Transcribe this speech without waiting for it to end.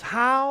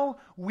how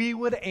we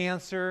would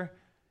answer,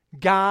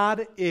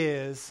 God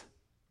is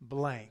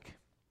blank.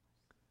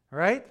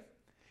 Right?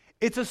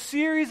 It's a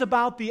series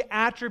about the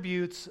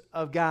attributes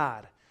of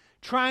God,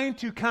 trying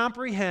to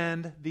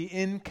comprehend the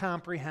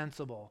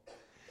incomprehensible.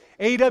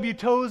 A.W.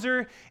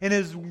 Tozer, in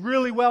his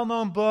really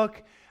well-known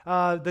book,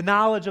 The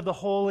Knowledge of the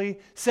Holy,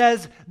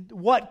 says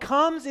what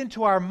comes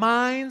into our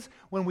minds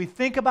when we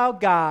think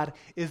about God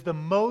is the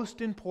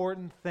most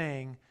important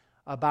thing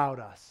about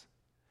us.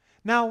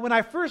 Now, when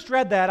I first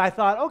read that, I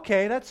thought,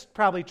 okay, that's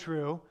probably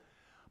true.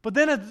 But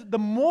then the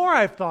more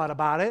I've thought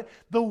about it,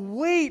 the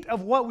weight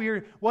of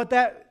what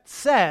that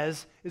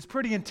says is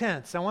pretty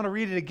intense. I want to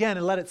read it again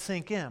and let it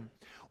sink in.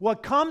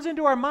 What comes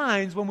into our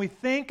minds when we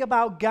think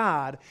about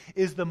God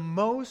is the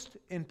most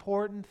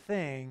important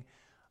thing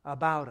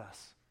about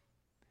us.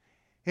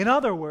 In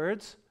other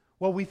words,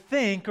 what we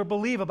think or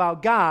believe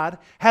about God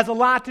has a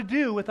lot to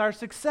do with our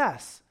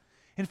success.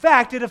 In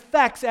fact, it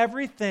affects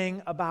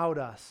everything about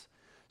us.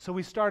 So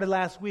we started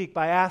last week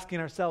by asking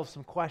ourselves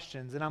some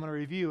questions, and I'm going to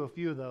review a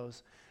few of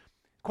those.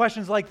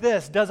 Questions like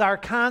this: does our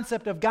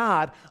concept of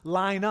God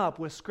line up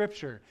with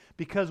Scripture?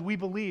 Because we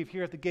believe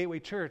here at the Gateway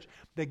Church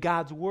that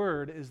God's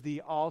Word is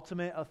the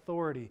ultimate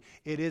authority.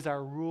 It is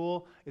our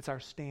rule, it's our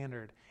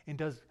standard. And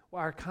does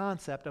our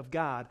concept of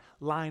God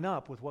line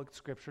up with what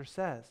Scripture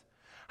says?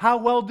 How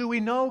well do we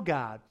know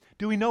God?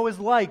 Do we know His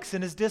likes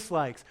and His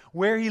dislikes?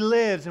 Where He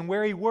lives and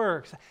where He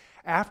works?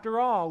 After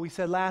all, we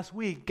said last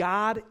week,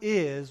 God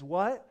is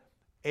what?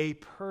 A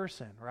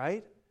person,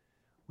 right?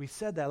 We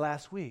said that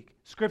last week.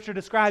 Scripture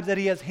describes that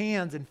He has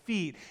hands and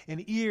feet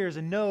and ears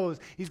and nose.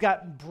 He's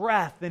got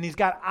breath and He's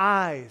got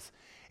eyes.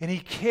 And He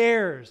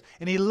cares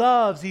and He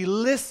loves. He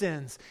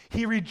listens.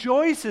 He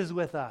rejoices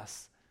with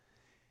us.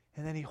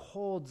 And then He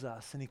holds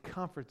us and He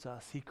comforts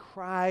us. He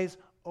cries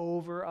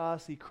over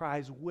us. He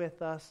cries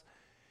with us.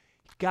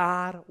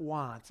 God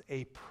wants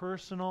a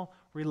personal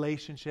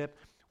relationship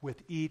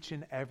with each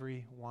and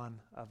every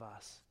one of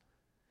us.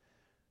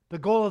 The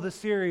goal of the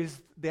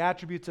series, The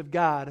Attributes of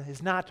God,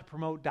 is not to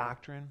promote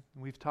doctrine.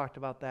 We've talked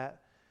about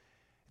that.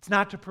 It's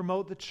not to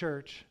promote the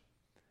church.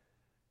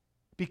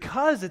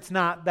 Because it's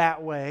not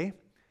that way,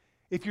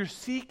 if you're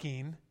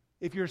seeking,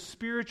 if you're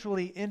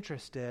spiritually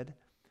interested,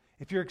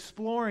 if you're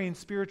exploring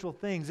spiritual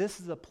things,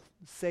 this is a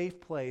safe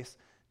place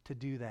to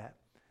do that.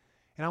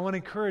 And I want to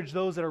encourage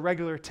those that are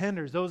regular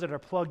attenders, those that are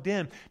plugged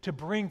in, to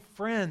bring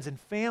friends and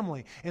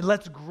family, and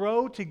let's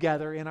grow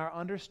together in our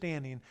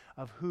understanding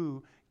of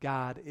who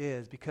God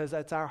is, because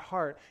that's our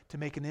heart to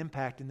make an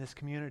impact in this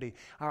community.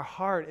 Our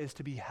heart is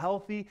to be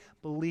healthy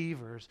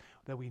believers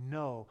that we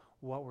know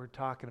what we're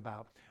talking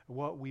about,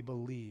 what we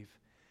believe.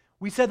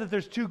 We said that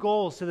there's two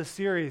goals to the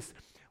series.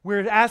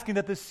 We're asking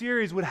that the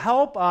series would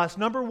help us,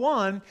 number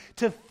one,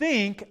 to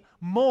think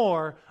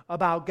more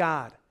about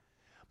God.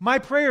 My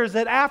prayer is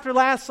that after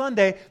last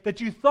Sunday, that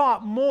you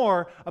thought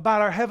more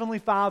about our Heavenly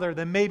Father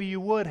than maybe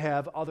you would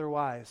have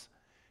otherwise,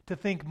 to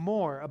think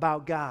more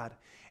about God.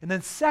 And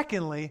then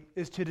secondly,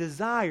 is to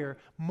desire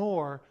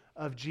more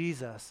of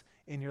Jesus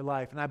in your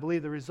life. And I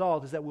believe the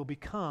result is that we'll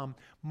become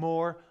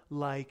more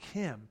like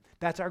Him.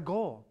 That's our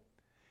goal.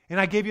 And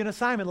I gave you an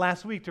assignment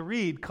last week to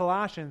read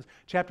Colossians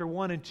chapter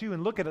 1 and 2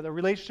 and look at the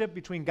relationship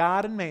between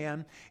God and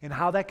man and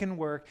how that can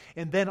work.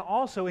 And then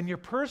also in your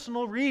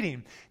personal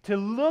reading, to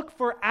look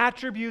for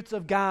attributes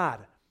of God.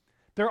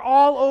 They're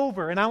all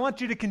over, and I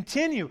want you to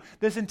continue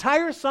this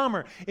entire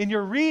summer in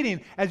your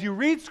reading, as you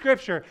read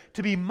Scripture,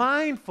 to be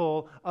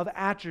mindful of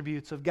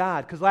attributes of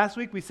God. Because last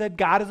week we said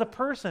God is a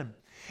person.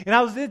 And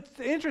I was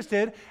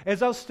interested,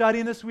 as I was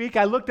studying this week,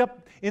 I looked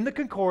up in the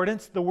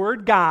concordance the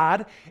word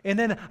God, and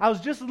then I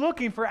was just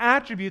looking for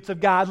attributes of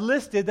God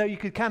listed that you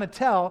could kind of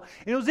tell.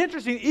 And it was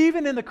interesting,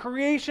 even in the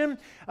creation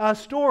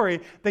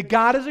story, that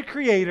God is a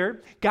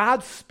creator.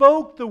 God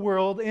spoke the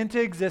world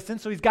into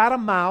existence, so He's got a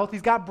mouth,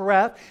 He's got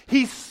breath.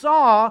 He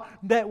saw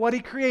that what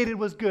He created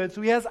was good,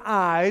 so He has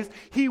eyes.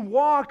 He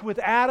walked with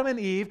Adam and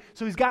Eve,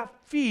 so He's got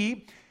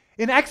feet.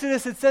 In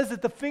Exodus, it says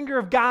that the finger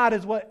of God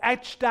is what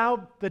etched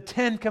out the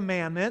 10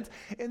 Commandments.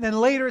 And then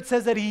later it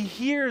says that He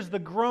hears the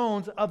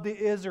groans of the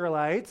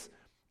Israelites.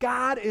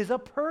 God is a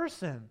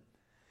person.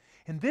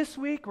 And this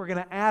week, we're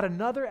going to add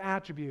another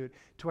attribute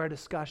to our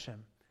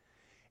discussion.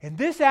 And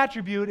this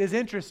attribute is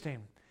interesting.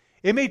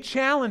 It may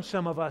challenge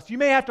some of us. You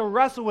may have to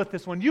wrestle with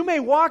this one. You may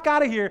walk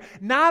out of here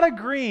not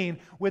agreeing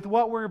with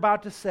what we're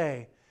about to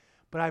say.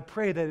 But I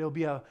pray that it'll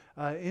be an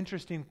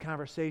interesting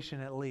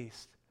conversation at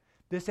least.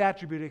 This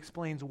attribute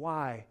explains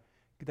why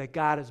that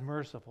God is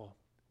merciful,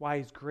 why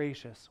He's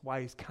gracious, why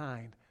He's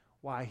kind,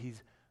 why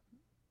He's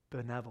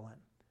benevolent.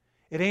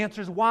 It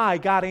answers why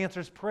God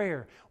answers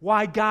prayer,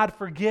 why God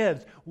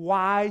forgives,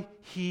 why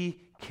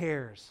He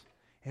cares.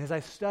 And as I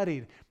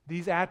studied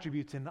these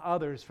attributes and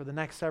others for the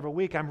next several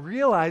weeks, I'm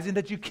realizing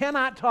that you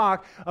cannot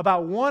talk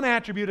about one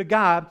attribute of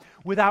God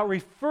without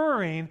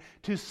referring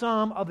to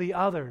some of the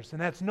others.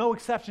 And that's no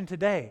exception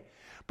today.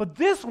 But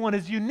this one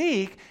is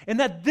unique in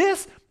that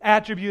this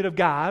attribute of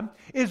God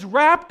is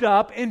wrapped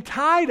up and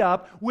tied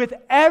up with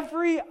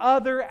every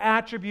other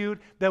attribute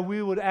that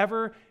we would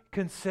ever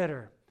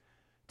consider.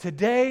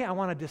 Today, I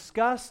want to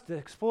discuss, to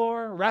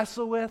explore,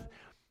 wrestle with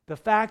the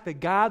fact that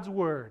God's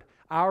Word,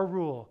 our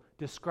rule,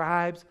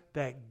 describes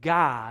that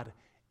God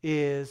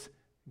is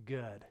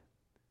good.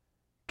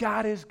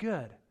 God is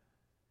good.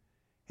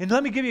 And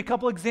let me give you a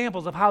couple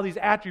examples of how these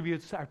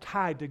attributes are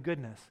tied to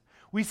goodness.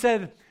 We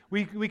said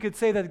we could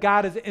say that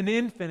God is an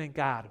infinite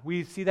God.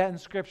 We see that in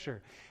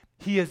Scripture.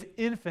 He is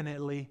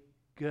infinitely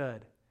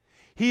good.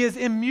 He is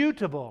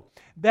immutable,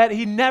 that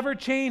He never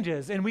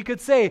changes. And we could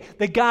say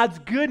that God's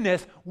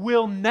goodness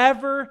will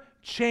never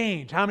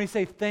change. How many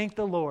say, thank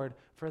the Lord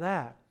for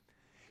that?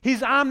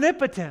 He's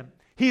omnipotent.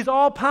 He's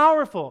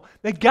all-powerful.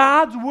 That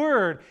God's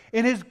Word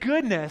and His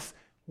goodness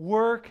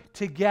work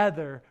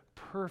together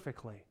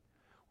perfectly.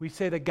 We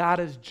say that God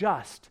is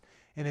just,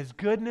 and His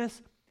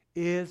goodness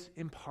is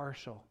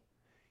impartial.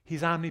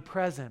 He's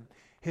omnipresent.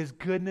 His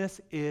goodness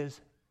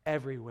is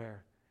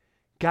everywhere.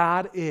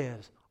 God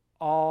is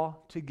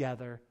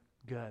altogether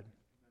good.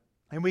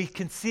 And we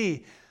can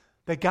see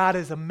that God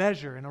is a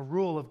measure and a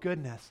rule of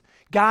goodness.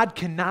 God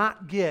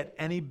cannot get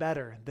any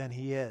better than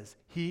He is.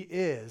 He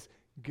is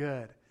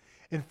good.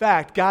 In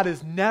fact, God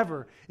is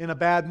never in a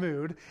bad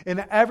mood,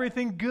 and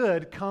everything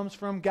good comes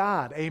from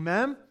God.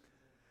 Amen?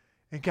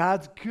 And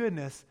God's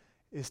goodness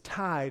is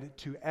tied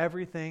to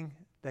everything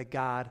that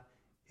God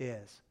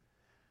is.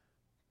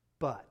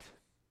 But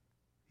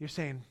you're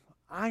saying,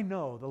 I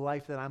know the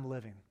life that I'm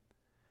living.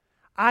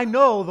 I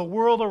know the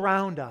world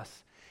around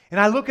us. And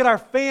I look at our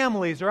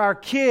families or our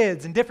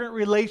kids and different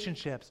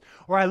relationships,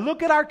 or I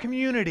look at our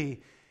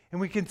community and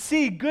we can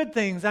see good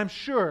things, I'm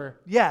sure,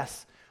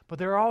 yes, but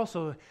there are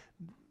also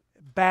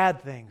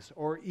bad things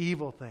or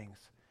evil things.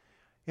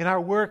 In our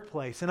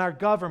workplace, in our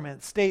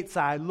government,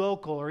 stateside,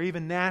 local, or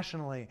even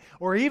nationally,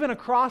 or even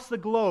across the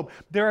globe,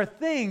 there are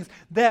things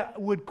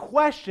that would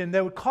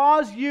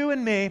cause you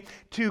and me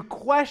to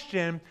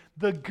question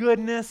the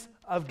goodness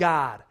of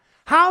God.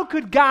 How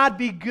could God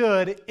be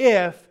good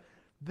if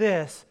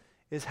this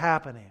is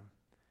happening?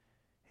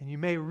 And you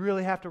may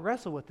really have to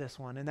wrestle with this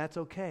one, and that's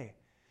okay.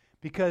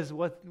 Because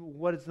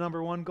what its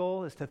number one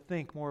goal is to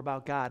think more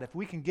about God. If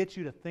we can get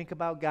you to think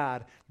about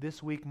God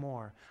this week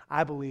more,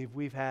 I believe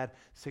we've had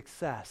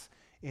success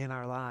in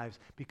our lives.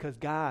 Because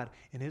God,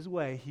 in His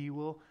way, He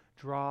will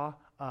draw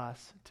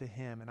us to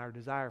Him, and our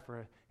desire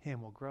for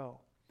Him will grow.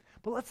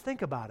 But let's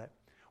think about it.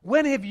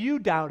 When have you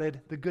doubted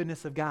the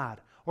goodness of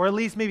God? Or at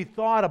least maybe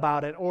thought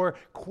about it or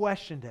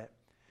questioned it?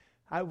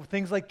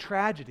 Things like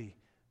tragedy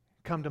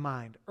come to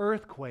mind.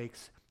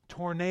 Earthquakes,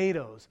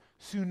 tornadoes,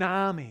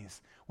 tsunamis.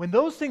 When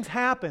those things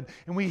happen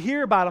and we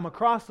hear about them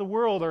across the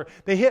world or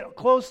they hit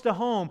close to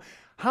home,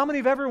 how many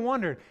have ever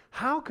wondered,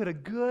 how could a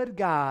good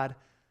God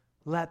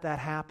let that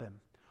happen?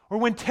 Or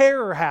when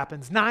terror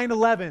happens,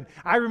 9/11.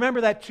 I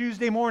remember that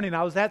Tuesday morning,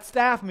 I was at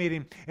staff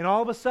meeting, and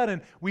all of a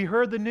sudden, we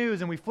heard the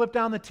news, and we flipped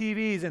on the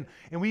TVs, and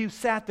we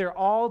sat there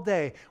all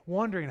day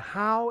wondering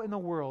how in the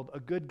world a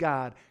good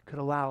God could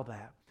allow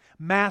that.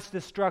 Mass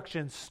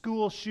destruction,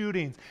 school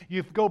shootings.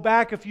 You go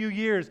back a few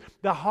years,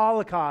 the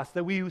Holocaust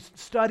that we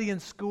study in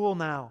school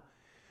now.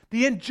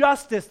 The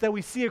injustice that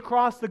we see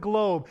across the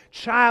globe,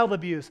 child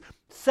abuse,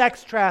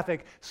 sex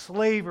traffic,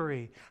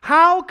 slavery.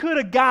 How could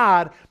a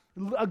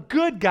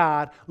good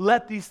God,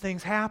 let these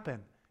things happen?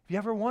 Have you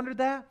ever wondered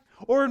that?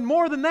 Or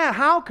more than that,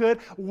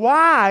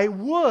 why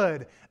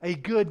would a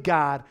good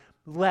God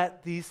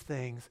let these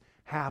things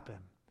happen?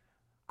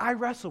 I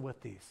wrestle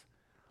with these.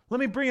 Let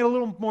me bring it a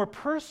little more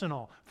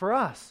personal for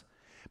us.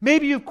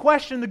 Maybe you've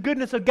questioned the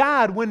goodness of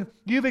God when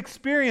you've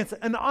experienced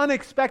an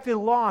unexpected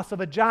loss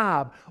of a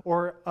job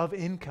or of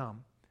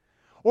income.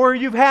 Or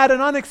you've had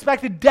an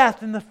unexpected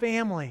death in the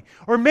family.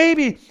 Or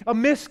maybe a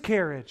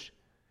miscarriage.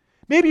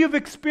 Maybe you've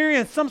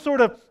experienced some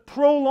sort of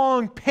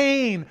prolonged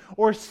pain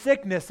or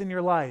sickness in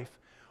your life.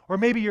 Or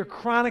maybe you're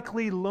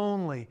chronically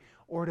lonely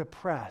or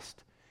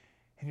depressed.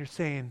 And you're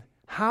saying,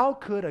 how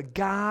could a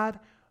good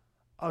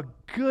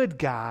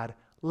God,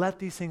 let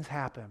these things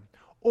happen?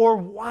 Or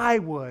why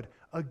would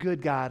a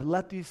good God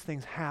let these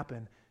things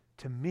happen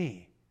to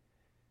me?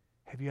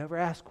 Have you ever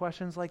asked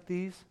questions like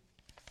these?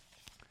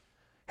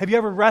 Have you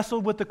ever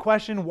wrestled with the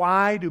question,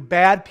 why do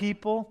bad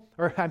things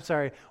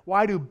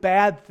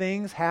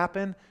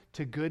happen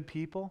to good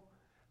people?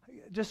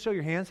 Just show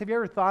your hands. Have you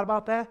ever thought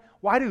about that?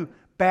 Why do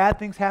bad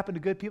things happen to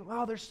good people?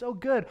 Oh, they're so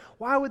good.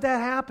 Why would that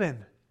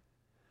happen?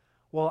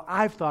 Well,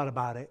 I've thought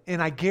about it,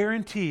 and I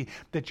guarantee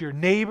that your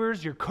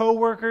neighbors, your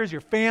coworkers,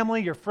 your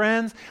family, your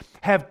friends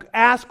have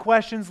asked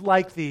questions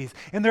like these.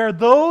 And there are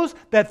those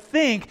that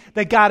think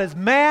that God is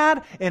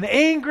mad and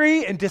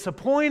angry and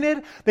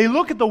disappointed. They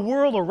look at the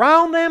world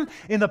around them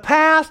in the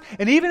past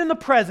and even in the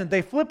present.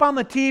 They flip on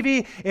the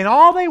TV, and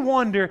all they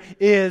wonder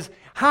is,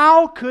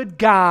 how could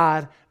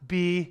God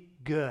be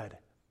good?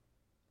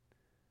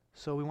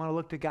 So we want to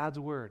look to God's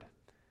Word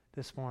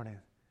this morning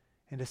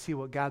and to see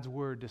what God's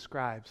Word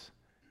describes.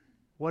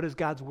 What does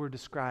God's Word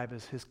describe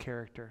as His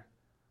character,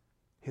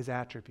 His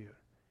attribute?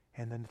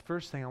 And then the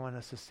first thing I want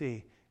us to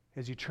see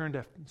as you turn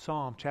to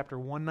Psalm chapter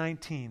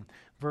 119,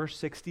 verse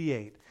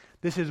 68.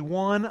 This is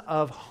one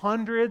of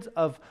hundreds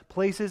of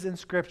places in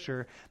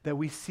Scripture that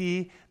we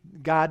see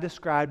God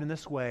described in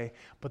this way.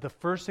 But the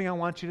first thing I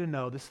want you to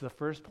know, this is the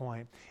first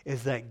point,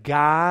 is that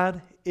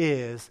God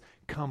is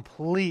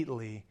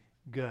completely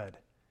good.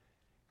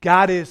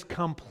 God is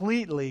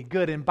completely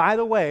good. And by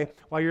the way,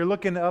 while you're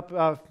looking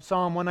up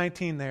Psalm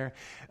 119 there,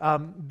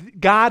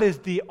 God is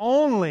the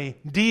only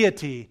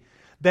deity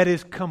that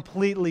is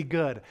completely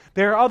good.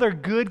 There are other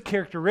good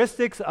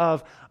characteristics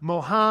of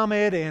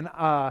Muhammad and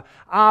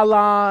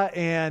Allah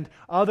and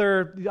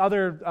other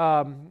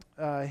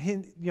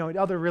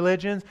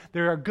religions.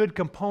 There are good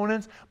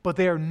components, but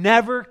they are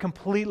never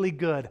completely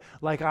good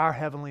like our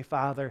Heavenly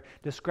Father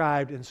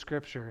described in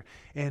Scripture.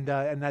 And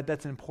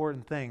that's an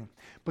important thing.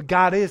 But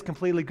God is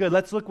completely good.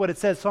 Let's look what it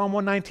says. Psalm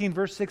 119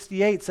 verse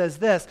 68 says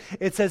this.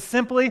 It says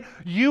simply,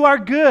 "You are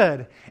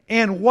good,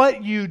 and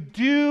what you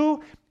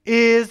do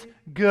is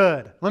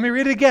good." Let me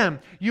read it again.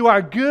 You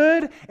are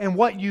good, and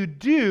what you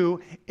do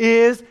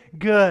is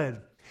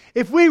good.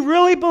 If we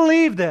really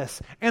believe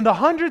this, and the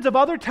hundreds of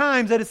other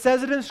times that it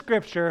says it in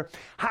Scripture,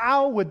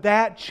 how would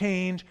that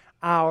change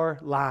our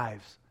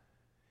lives?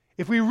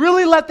 If we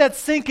really let that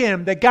sink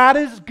in, that God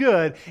is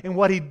good, and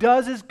what He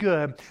does is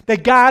good,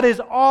 that God is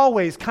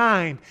always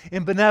kind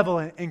and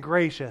benevolent and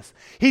gracious.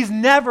 He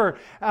doesn't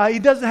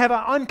have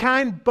an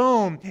unkind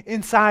bone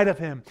inside of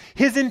Him.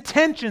 His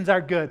intentions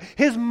are good.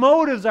 His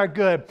motives are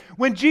good.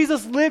 When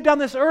Jesus lived on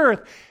this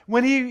earth,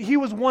 when He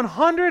was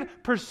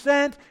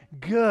 100%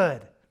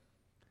 good.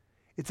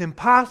 It's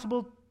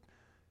impossible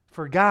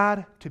for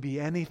God to be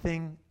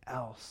anything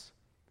else.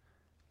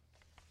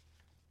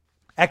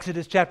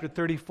 Exodus chapter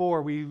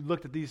 34, we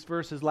looked at these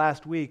verses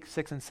last week,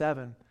 6 and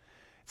 7.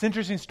 It's an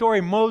interesting story.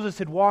 Moses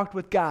had walked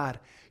with God.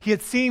 He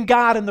had seen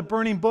God in the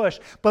burning bush,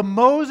 but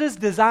Moses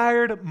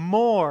desired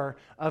more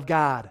of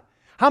God.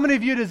 How many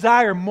of you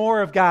desire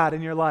more of God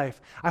in your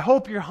life? I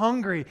hope you're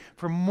hungry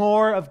for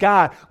more of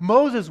God.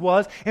 Moses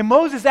was, and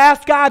Moses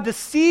asked God to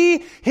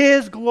see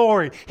His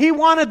glory. He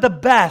wanted the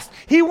best.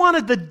 He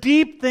wanted the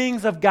deep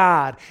things of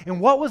God.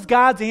 And what was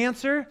God's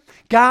answer?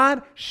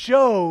 God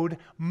showed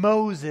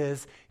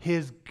Moses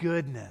His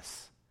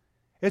goodness.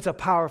 It's a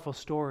powerful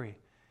story.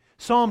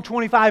 Psalm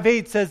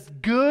 25:8 says,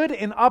 "Good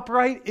and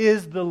upright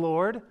is the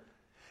Lord."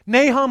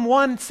 Nahum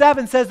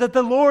 1:7 says that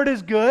the Lord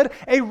is good,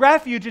 a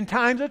refuge in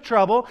times of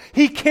trouble.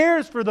 He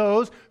cares for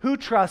those who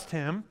trust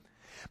Him.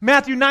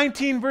 Matthew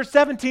 19 verse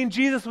 17,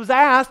 Jesus was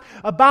asked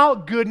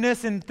about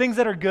goodness and things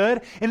that are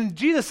good. And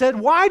Jesus said,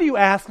 "Why do you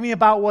ask me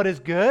about what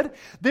is good?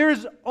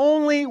 There's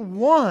only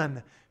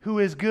one who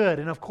is good."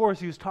 And of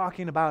course, He was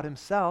talking about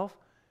Himself.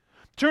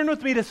 Turn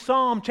with me to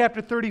Psalm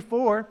chapter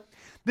 34.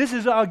 This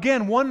is,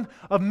 again, one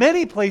of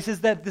many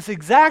places that this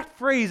exact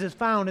phrase is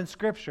found in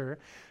Scripture.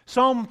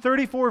 Psalm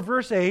 34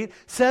 verse 8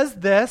 says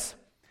this,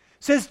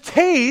 says,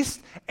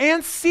 "Taste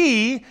and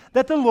see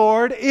that the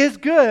Lord is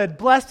good.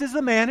 Blessed is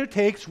the man who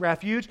takes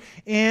refuge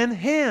in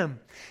Him."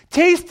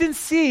 Taste and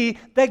see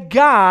that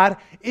God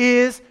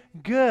is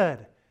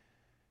good.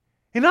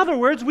 In other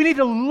words, we need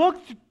to look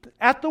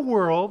at the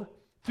world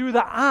through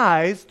the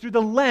eyes, through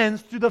the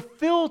lens, through the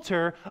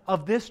filter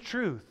of this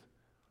truth,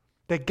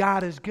 that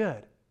God is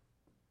good.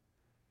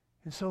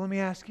 And so let me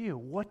ask you,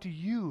 what do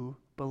you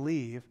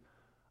believe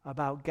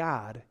about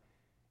God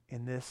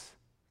in this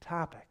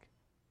topic?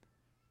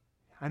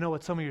 I know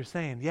what some of you are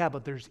saying. Yeah,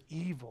 but there's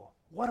evil.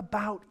 What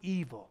about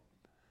evil?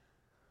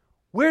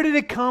 Where did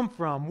it come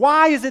from?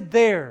 Why is it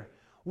there?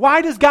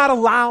 Why does God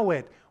allow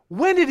it?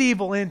 When did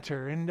evil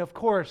enter? And of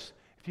course,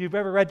 if you've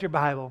ever read your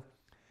Bible,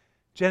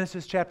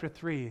 Genesis chapter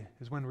 3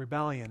 is when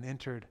rebellion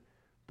entered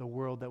the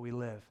world that we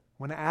live.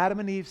 When Adam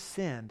and Eve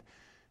sinned,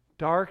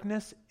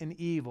 darkness and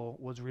evil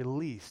was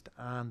released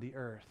on the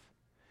earth.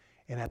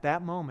 And at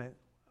that moment,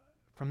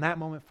 from that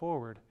moment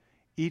forward,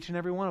 each and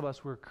every one of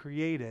us were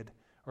created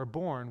or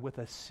born with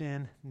a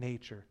sin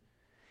nature.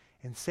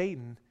 And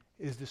Satan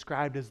is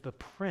described as the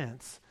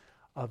prince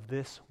of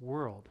this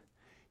world.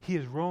 He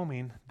is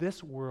roaming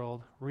this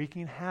world,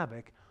 wreaking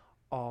havoc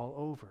all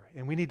over.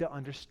 And we need to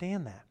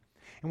understand that.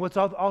 And what's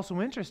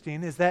also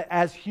interesting is that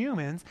as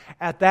humans,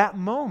 at that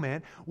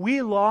moment,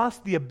 we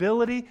lost the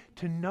ability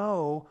to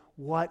know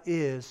what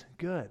is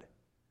good.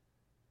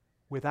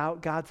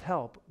 Without God's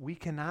help, we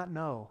cannot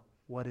know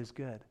what is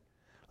good.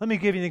 Let me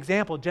give you an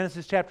example.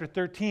 Genesis chapter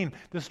 13,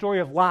 the story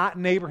of Lot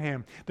and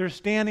Abraham. They're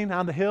standing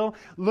on the hill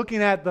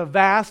looking at the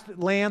vast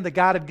land that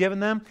God had given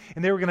them,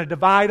 and they were going to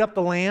divide up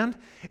the land.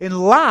 And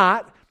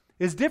Lot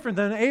is different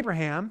than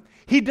Abraham.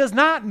 He does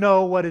not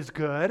know what is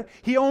good.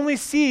 He only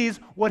sees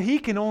what he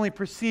can only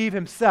perceive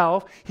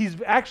himself. He's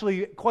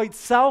actually quite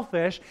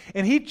selfish,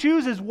 and he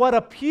chooses what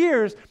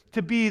appears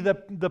to be the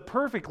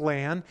perfect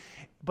land.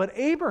 But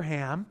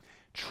Abraham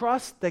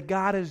trusts that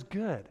God is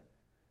good.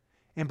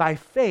 And by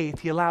faith,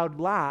 he allowed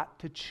Lot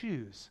to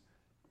choose.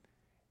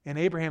 And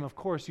Abraham, of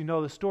course, you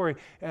know the story,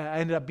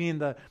 ended up being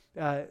the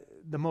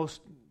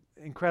most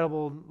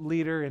incredible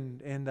leader,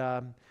 and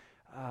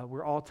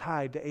we're all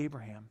tied to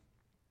Abraham.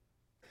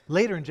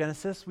 Later in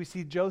Genesis, we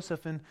see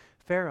Joseph and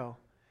Pharaoh.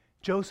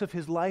 Joseph,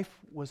 his life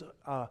was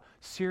a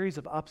series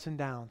of ups and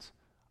downs,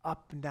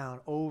 up and down,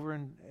 over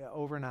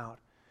and out.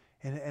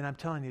 And I'm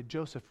telling you,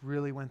 Joseph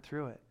really went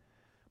through it.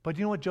 But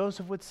you know what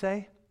Joseph would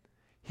say?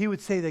 He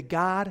would say that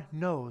God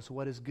knows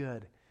what is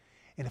good.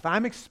 And if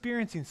I'm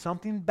experiencing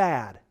something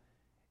bad,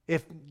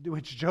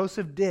 which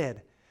Joseph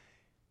did,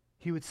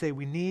 he would say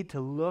we need to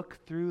look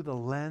through the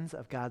lens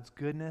of God's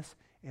goodness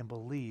and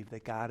believe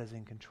that God is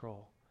in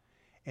control.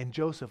 And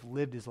Joseph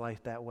lived his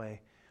life that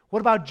way. What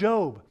about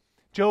Job?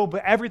 Job,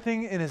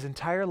 everything in his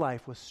entire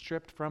life was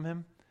stripped from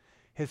him.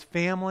 His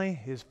family,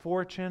 his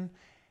fortune,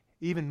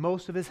 even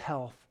most of his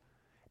health.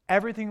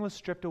 Everything was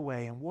stripped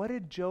away. And what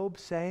did Job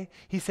say?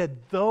 He said,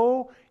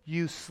 though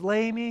you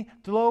slay me,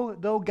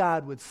 though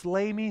God would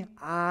slay me,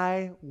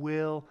 I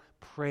will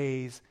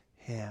praise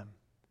him.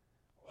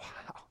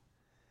 Wow.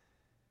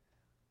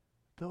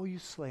 Though you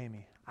slay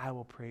me, I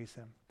will praise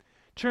him.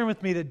 Turn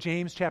with me to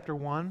James chapter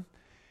 1.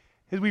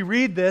 As we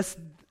read this,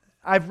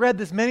 I've read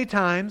this many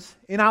times,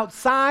 and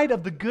outside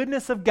of the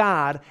goodness of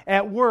God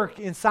at work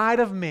inside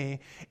of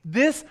me,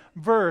 these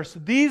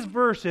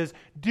verses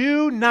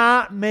do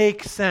not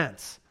make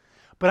sense.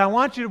 But I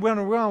want you to, we're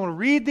going to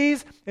read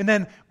these and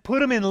then put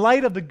them in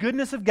light of the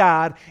goodness of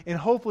God and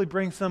hopefully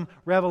bring some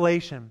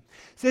revelation.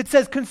 So it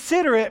says,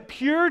 consider it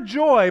pure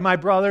joy, my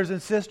brothers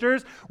and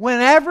sisters,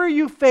 whenever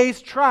you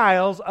face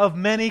trials of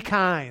many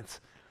kinds.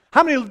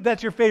 How many,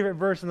 that's your favorite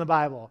verse in the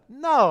Bible?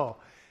 No.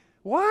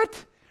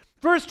 What?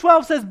 Verse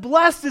 12 says,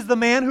 blessed is the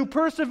man who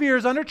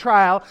perseveres under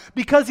trial,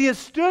 because he has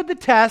stood the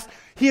test.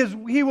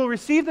 He will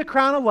receive the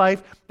crown of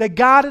life that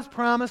God has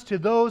promised to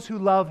those who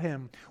love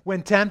him.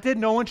 When tempted,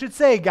 no one should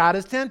say, God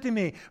is tempting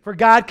me, for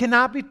God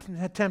cannot be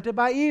tempted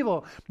by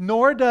evil,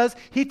 nor does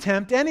he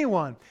tempt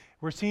anyone.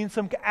 We're seeing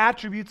some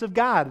attributes of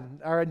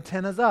God. Our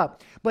antennas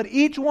up. But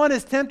each one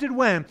is tempted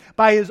when,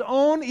 by his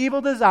own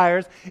evil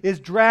desires, is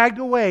dragged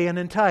away and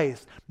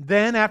enticed.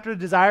 Then, after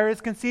the desire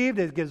is conceived,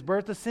 it gives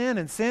birth to sin.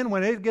 And sin,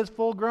 when it gets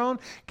full grown,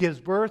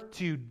 gives birth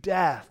to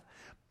death.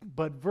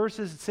 But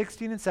verses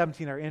 16 and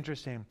 17 are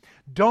interesting.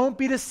 Don't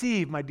be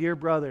deceived, my dear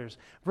brothers.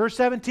 Verse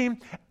 17,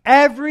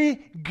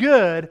 every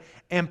good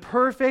and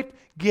perfect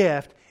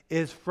gift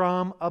is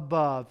from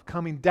above,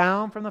 coming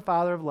down from the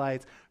Father of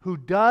lights, who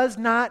does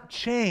not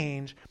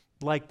change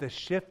like the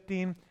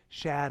shifting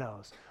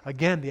shadows.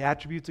 Again, the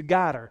attributes of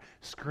God are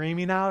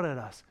screaming out at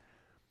us.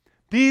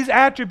 These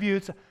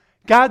attributes,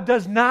 God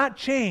does not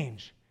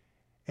change,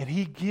 and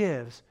he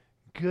gives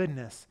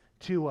goodness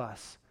to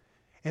us.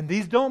 And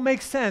these don't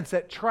make sense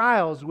that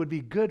trials would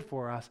be good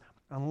for us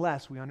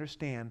unless we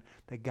understand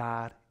that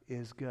God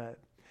is good.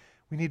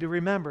 We need to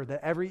remember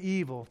that every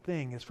evil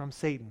thing is from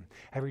Satan.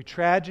 Every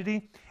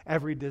tragedy,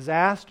 every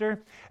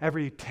disaster,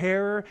 every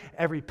terror,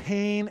 every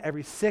pain,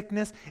 every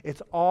sickness,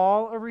 it's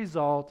all a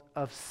result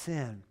of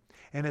sin.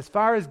 And as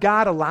far as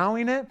God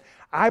allowing it,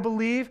 I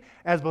believe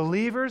as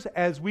believers,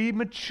 as we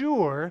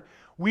mature,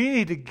 we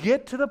need to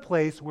get to the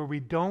place where we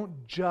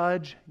don't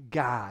judge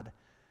God.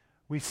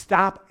 We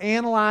stop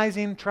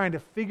analyzing, trying to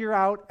figure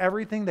out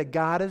everything that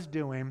God is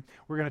doing.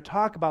 We're going to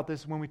talk about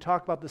this when we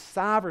talk about the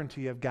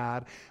sovereignty of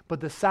God.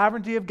 But the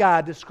sovereignty of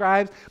God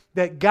describes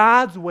that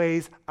God's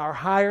ways are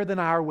higher than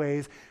our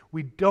ways.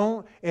 We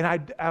don't,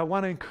 and I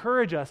want to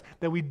encourage us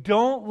that we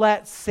don't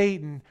let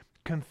Satan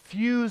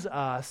confuse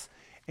us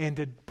and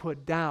to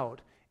put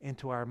doubt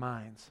into our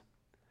minds.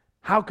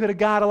 How could a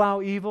God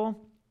allow evil?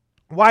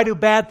 Why do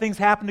bad things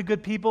happen to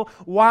good people?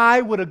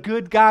 Why would a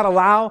good God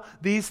allow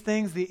these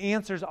things? The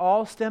answers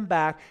all stem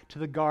back to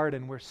the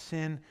garden where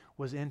sin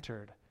was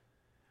entered.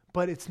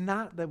 But it's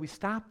not that we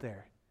stop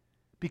there.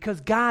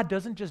 Because God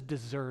doesn't just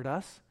desert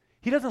us.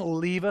 He doesn't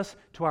leave us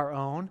to our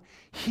own.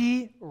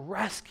 He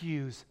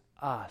rescues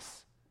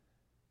us.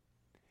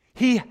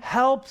 He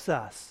helps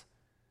us.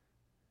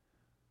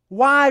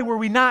 Why were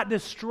we not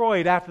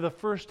destroyed after the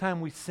first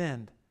time we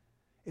sinned?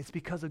 It's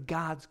because of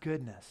God's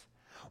goodness.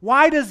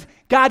 Why does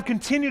God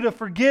continue to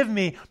forgive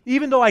me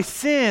even though I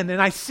sin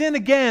and I sin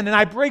again and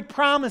I break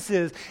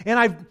promises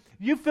and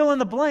you fill in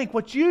the blank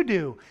what you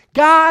do?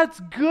 God's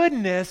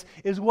goodness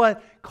is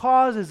what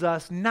causes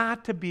us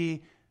not to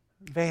be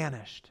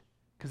vanished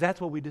because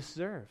that's what we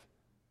deserve.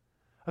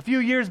 A few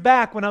years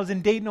back when I was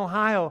in Dayton,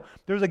 Ohio,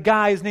 there was a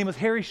guy, his name was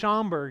Harry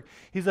Schomburg.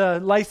 He's a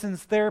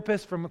licensed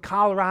therapist from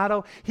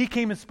Colorado. He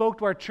came and spoke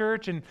to our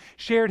church and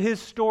shared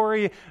his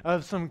story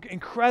of some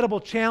incredible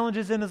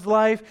challenges in his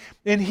life.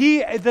 And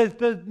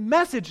the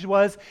message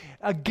was,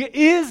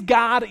 is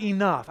God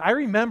enough? I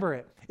remember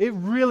it. It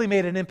really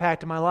made an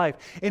impact in my life.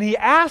 And he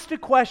asked a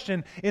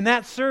question in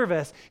that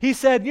service. He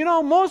said,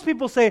 most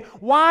people say,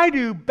 why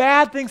do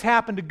bad things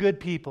happen to good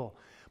people?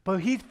 But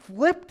he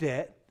flipped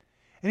it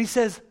and he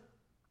says,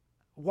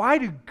 why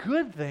do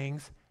good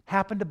things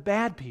happen to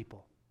bad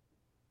people?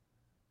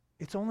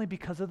 It's only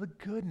because of the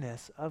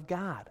goodness of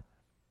God.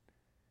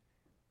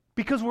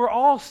 Because we're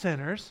all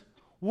sinners.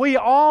 We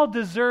all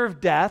deserve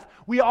death.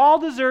 We all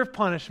deserve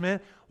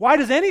punishment. Why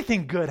does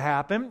anything good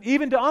happen,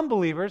 even to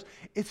unbelievers?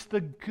 It's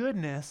the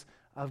goodness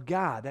of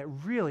God that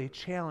really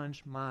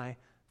challenged my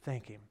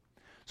thinking.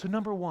 So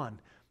number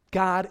one,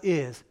 God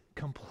is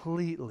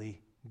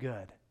completely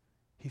good.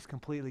 He's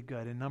completely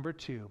good. And number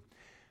two,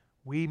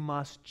 we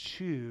must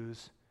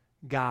choose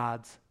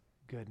God's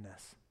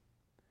goodness.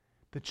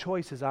 The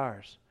choice is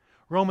ours.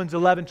 Romans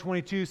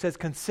 11:22 says,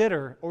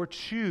 consider or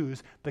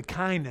choose the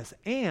kindness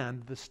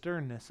and the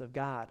sternness of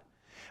God.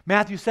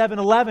 Matthew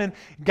 7:11,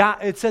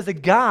 it says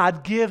that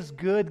God gives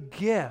good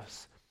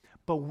gifts,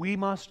 but we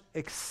must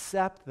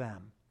accept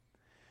them.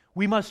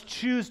 We must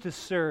choose to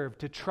serve,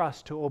 to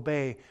trust, to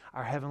obey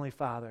our Heavenly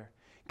Father.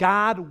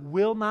 God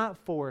will not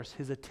force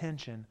His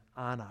attention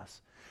on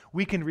us.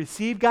 We can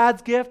receive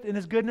God's gift and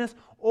His goodness,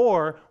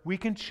 or we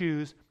can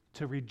choose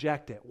to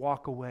reject it,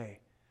 walk away.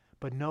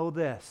 But know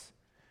this,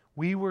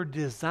 we were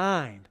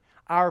designed,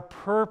 our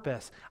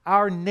purpose,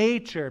 our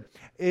nature,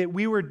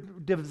 we were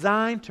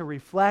designed to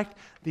reflect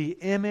the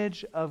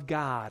image of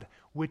God,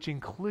 which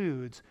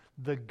includes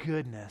the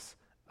goodness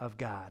of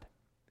God.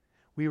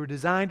 We were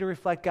designed to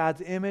reflect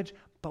God's image,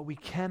 but we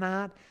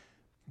cannot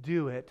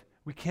do it.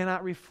 We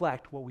cannot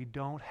reflect what we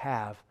don't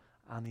have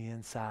on the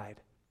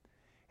inside.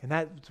 And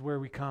that's where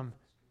we come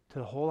to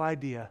the whole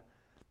idea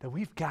that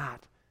we've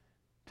got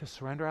to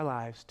surrender our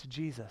lives to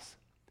Jesus,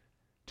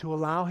 to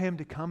allow Him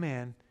to come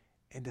in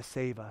and to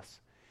save us.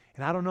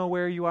 And I don't know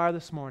where you are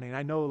this morning.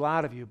 I know a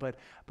lot of you, but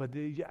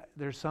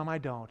there's some I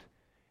don't.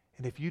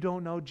 And if you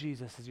don't know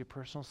Jesus as your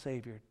personal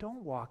Savior,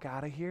 don't walk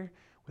out of here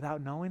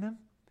without knowing Him.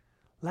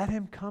 Let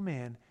Him come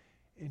in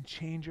and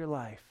change your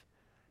life.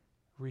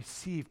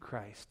 Receive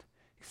Christ.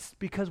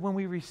 Because when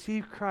we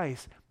receive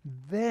Christ,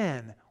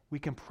 then we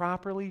can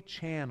properly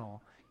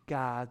channel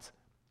God's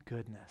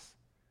goodness.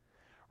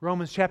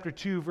 Romans chapter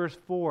 2, verse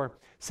 4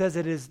 says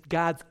it is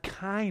God's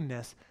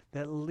kindness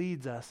that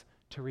leads us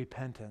to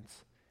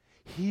repentance.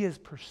 He is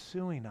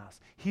pursuing us.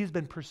 He's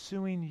been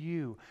pursuing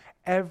you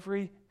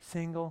every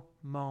single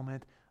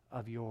moment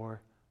of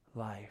your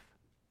life.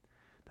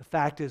 The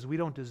fact is, we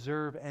don't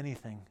deserve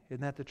anything.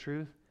 Isn't that the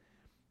truth?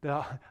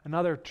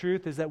 Another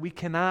truth is that we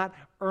cannot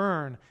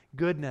earn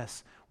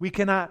goodness. We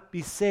cannot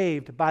be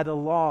saved by the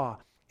law.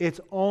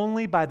 It's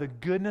only by the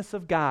goodness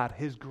of God,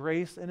 His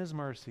grace and His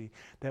mercy,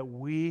 that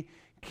we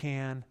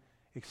can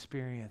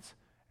experience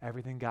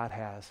everything God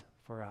has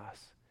for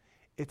us.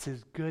 It's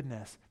His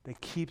goodness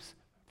that keeps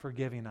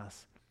forgiving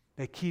us,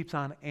 that keeps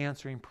on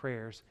answering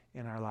prayers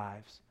in our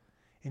lives.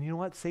 And you know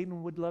what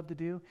Satan would love to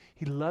do?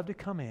 He'd love to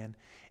come in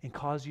and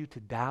cause you to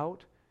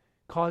doubt,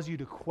 cause you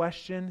to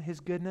question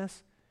His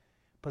goodness.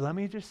 But let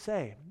me just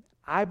say,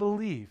 I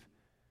believe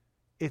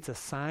it's a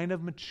sign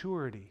of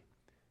maturity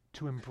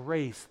to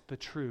embrace the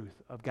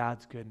truth of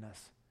God's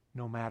goodness,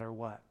 no matter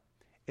what.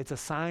 It's a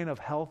sign of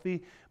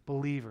healthy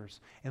believers.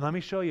 And let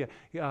me show you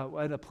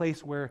a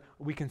place where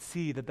we can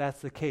see that that's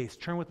the case.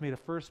 Turn with me to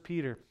 1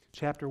 Peter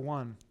chapter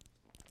 1.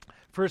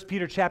 1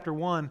 Peter chapter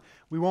 1,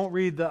 we won't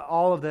read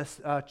all of this,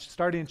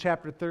 starting in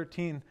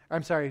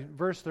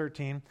verse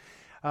 13.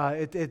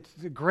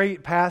 It's a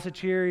great passage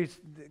here.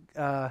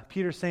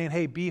 Peter's saying,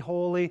 hey, be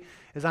holy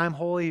as I'm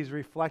holy. He's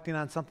reflecting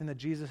on something that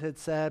Jesus had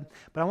said.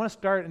 But I want to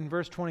start in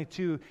verse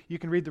 22. You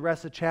can read the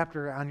rest of the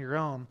chapter on your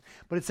own.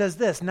 But it says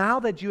this, now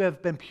that you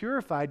have been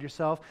purified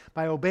yourself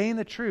by obeying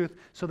the truth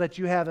so that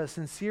you have a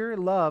sincere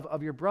love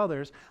of your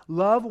brothers,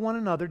 love one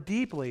another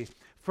deeply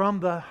from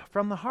the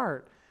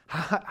heart.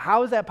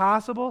 How is that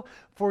possible?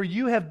 For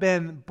you have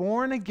been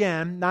born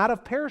again, not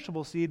of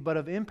perishable seed, but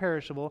of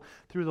imperishable,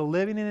 through the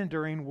living and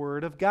enduring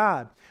Word of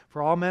God.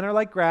 For all men are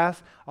like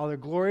grass, all their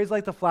glory is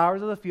like the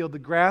flowers of the field. The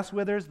grass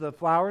withers, the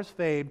flowers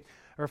fade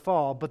or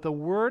fall, but the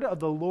word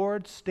of the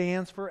Lord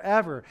stands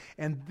forever.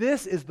 And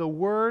this is the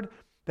word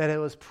that it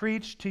was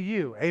preached to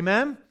you.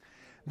 Amen?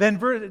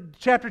 Then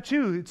chapter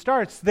 2, it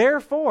starts,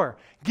 therefore,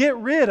 get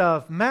rid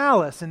of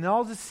malice and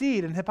all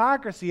deceit and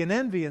hypocrisy and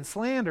envy and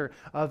slander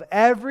of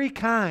every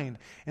kind.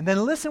 And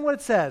then listen what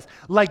it says.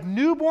 Like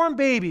newborn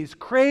babies,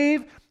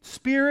 crave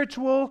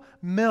spiritual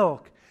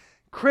milk.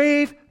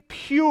 Crave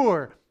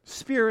pure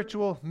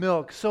spiritual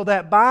milk, so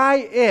that by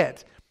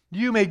it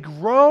you may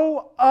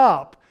grow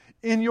up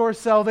in your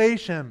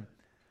salvation.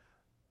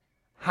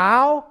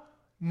 How?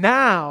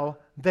 Now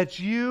that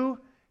you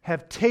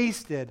have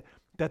tasted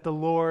that the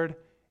Lord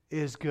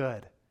is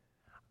good.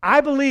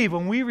 I believe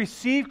when we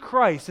receive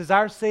Christ as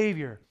our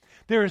Savior,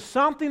 there is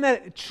something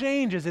that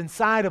changes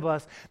inside of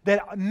us,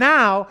 that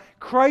now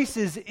Christ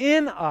is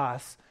in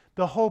us,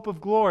 the hope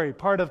of glory.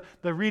 Part of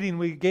the reading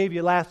we gave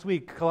you last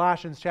week,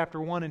 Colossians chapter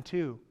 1 and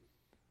 2.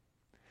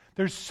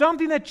 There's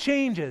something that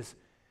changes.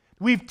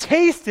 We've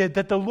tasted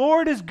that the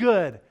Lord is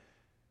good.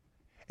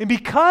 And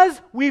because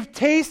we've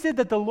tasted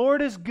that the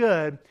Lord is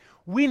good,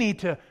 we need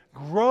to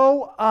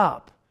grow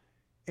up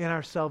in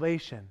our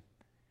salvation.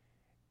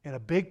 And a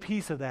big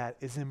piece of that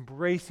is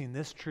embracing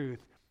this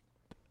truth,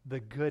 the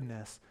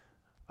goodness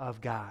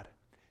of God.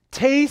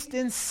 Taste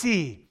and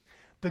see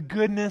the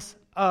goodness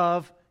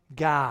of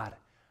God.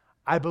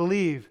 I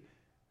believe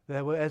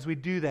that as we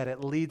do that,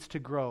 it leads to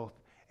growth.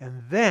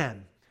 And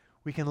then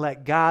we can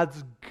let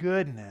God's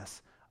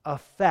goodness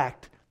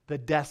affect the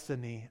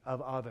destiny of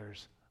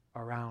others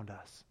around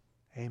us.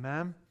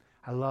 Amen?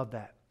 I love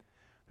that.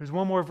 There's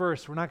one more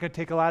verse. We're not going to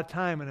take a lot of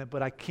time in it,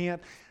 but I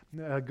can't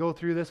go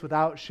through this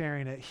without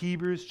sharing it.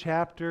 Hebrews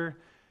chapter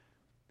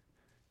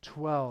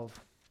 12.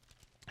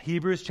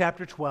 Hebrews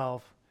chapter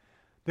 12.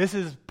 This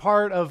is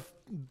part of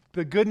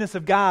the goodness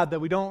of God that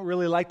we don't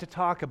really like to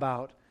talk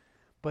about,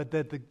 but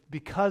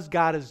because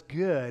God is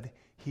good,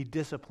 He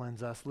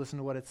disciplines us. Listen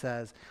to what it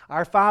says.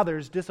 Our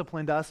fathers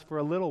disciplined us for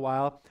a little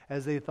while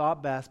as they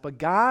thought best, but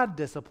God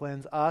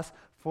disciplines us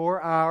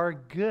for our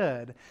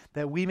good,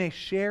 that we may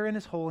share in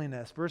His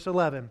holiness. Verse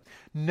 11,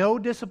 no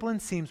discipline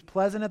seems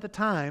pleasant at the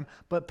time,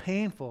 but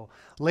painful.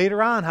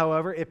 Later on,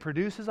 however, it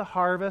produces a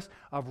harvest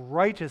of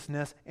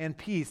righteousness and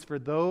peace for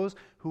those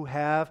who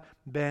have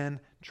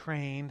been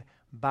trained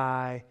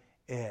by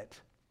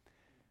it.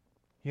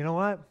 You know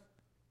what?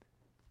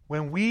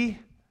 When we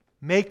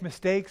make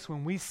mistakes,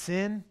 when we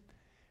sin,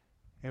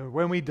 and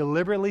when we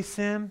deliberately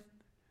sin,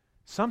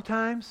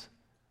 sometimes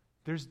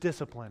there's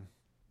discipline.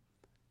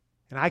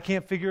 And I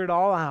can't figure it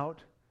all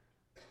out,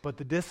 but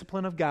the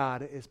discipline of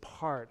God is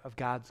part of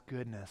God's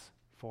goodness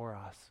for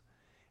us.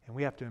 And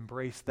we have to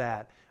embrace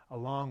that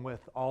along with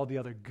all the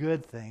other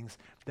good things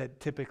that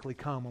typically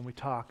come when we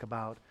talk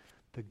about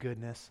the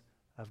goodness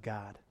of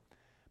God.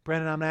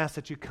 Brendan, I'm going to ask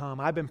that you come.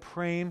 I've been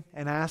praying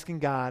and asking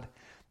God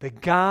that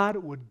God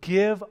would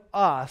give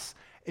us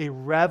a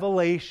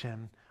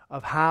revelation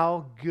of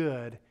how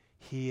good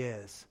He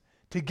is.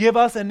 To give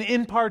us an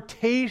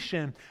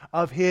impartation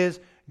of His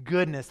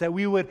goodness, that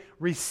we would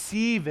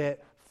receive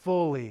it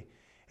fully.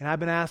 And I've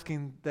been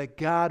asking that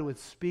God would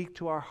speak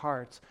to our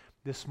hearts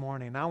this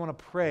morning. And I want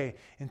to pray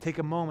and take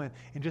a moment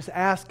and just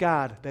ask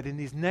God that in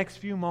these next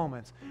few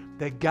moments,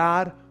 that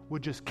God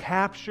would just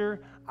capture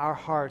our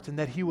hearts and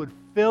that He would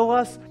fill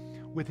us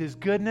with His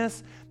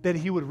goodness, that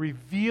He would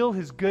reveal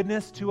His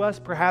goodness to us,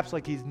 perhaps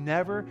like He's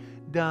never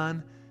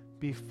done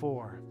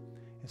before.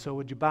 And so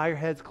would you bow your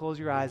heads, close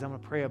your eyes? I'm going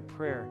to pray a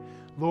prayer.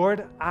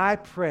 Lord, I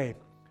pray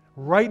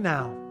right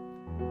now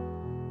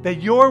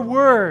that your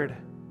word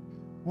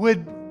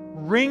would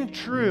ring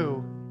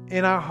true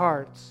in our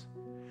hearts.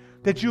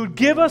 That you would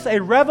give us a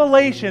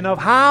revelation of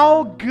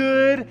how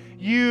good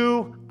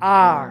you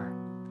are.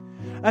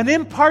 An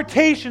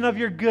impartation of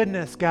your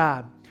goodness,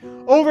 God.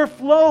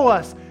 Overflow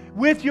us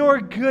with your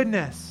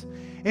goodness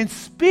and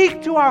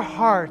speak to our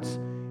hearts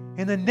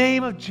in the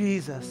name of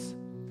Jesus.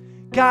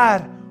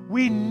 God,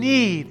 we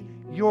need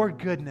your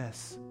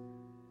goodness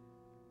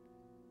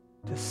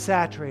to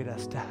saturate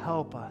us, to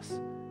help us.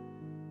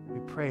 We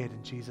pray it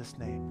in Jesus'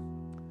 name.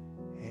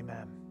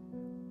 Amen.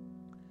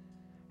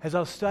 As I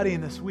was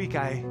studying this week,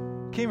 I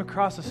came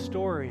across a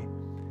story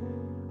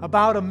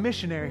about a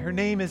missionary. Her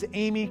name is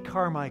Amy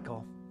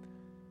Carmichael.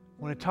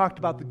 When it talked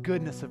about the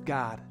goodness of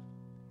God,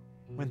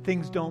 when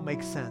things don't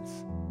make sense.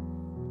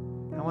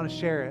 I want to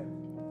share it.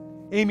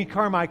 Amy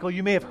Carmichael,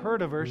 you may have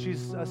heard of her.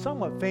 She's a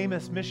somewhat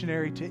famous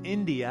missionary to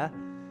India.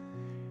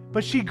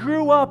 But she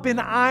grew up in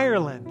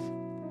Ireland.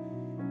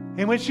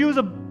 And when she was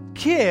a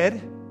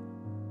kid,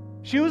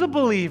 she was a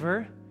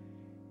believer,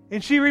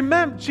 and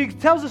she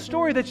tells a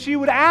story that she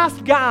would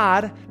ask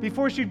God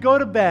before she'd go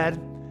to bed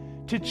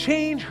to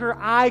change her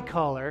eye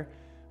color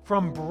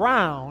from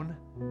brown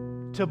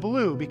to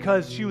blue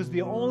because she was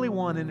the only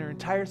one in her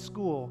entire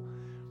school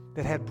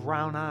that had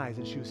brown eyes,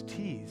 and she was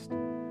teased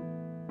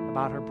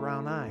about her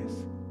brown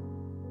eyes.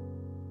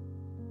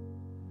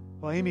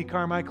 Well, Amy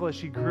Carmichael, as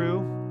she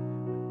grew,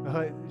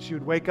 she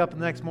would wake up the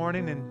next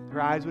morning and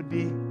her eyes would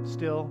be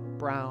still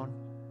brown.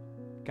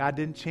 God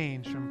didn't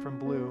change from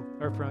blue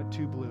or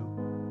to blue.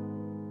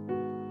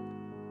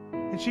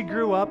 And she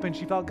grew up and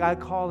she felt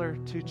God called her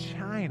to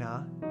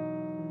China.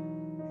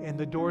 And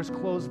the doors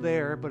closed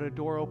there, but a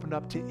door opened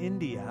up to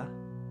India.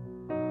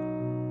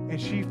 And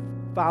she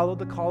followed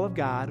the call of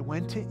God,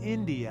 went to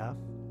India.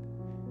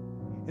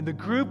 And the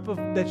group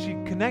that she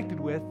connected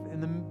with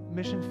in the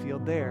mission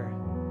field there,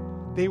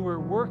 they were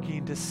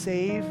working to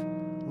save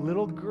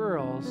little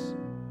girls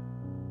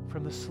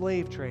from the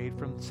slave trade,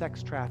 from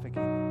sex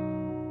trafficking.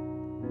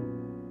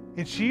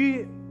 And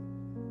she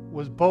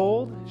was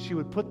bold. She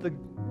would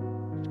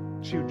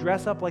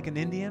dress up like an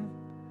Indian.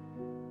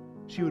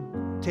 She would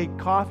take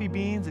coffee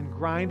beans and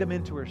grind them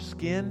into her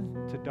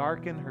skin to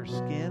darken her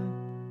skin.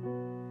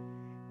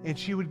 And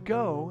she would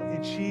go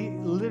and she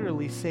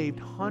literally saved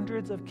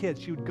hundreds of kids.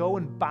 She would go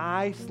and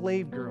buy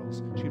slave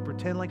girls. She would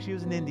pretend like she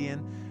was an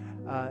Indian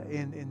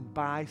and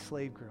buy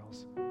slave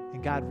girls.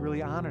 And God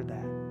really honored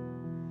that.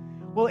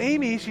 Well,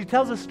 Amy, she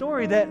tells a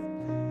story that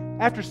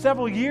after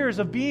several years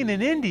of being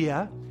in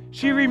India,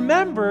 she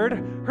remembered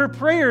her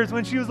prayers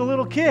when she was a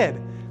little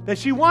kid, that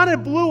she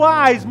wanted blue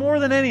eyes more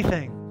than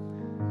anything.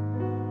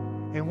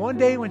 And one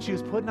day when she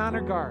was putting on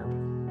her garb,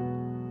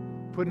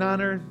 putting on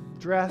her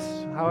dress,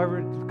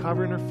 however,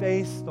 covering her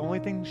face, the only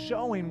thing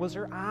showing was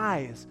her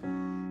eyes.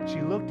 She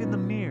looked in the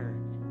mirror,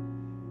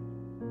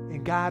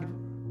 and God,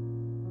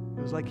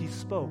 it was like He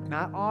spoke,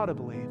 not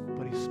audibly,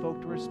 but He spoke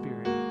to her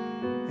spirit.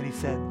 And He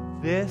said,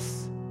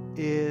 "This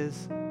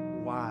is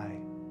why.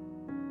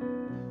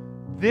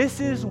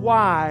 This is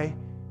why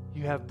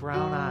you have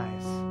brown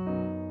eyes.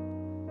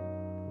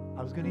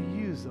 I was going to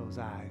use those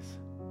eyes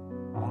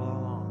all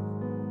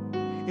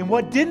along." And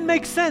what didn't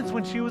make sense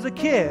when she was a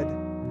kid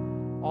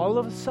all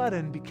of a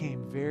sudden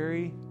became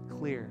very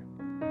clear.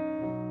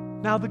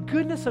 Now, the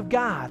goodness of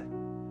God,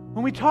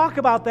 when we talk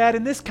about that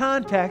in this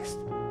context,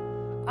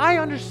 I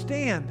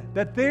understand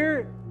that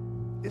there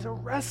is a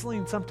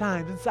wrestling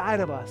sometimes inside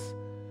of us.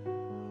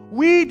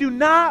 We do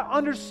not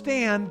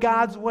understand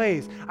God's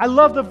ways. I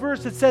love the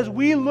verse that says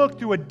we look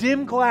through a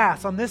dim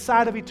glass on this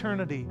side of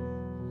eternity.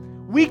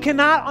 We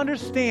cannot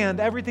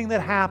understand everything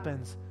that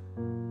happens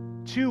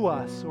to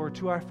us or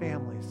to our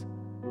families.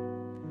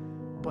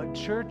 But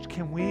church,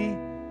 can we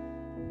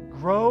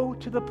grow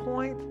to the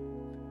point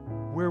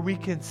where we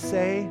can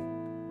say,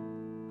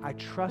 I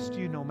trust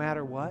you no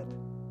matter what?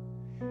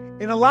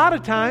 And a lot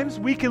of times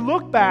we can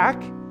look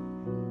back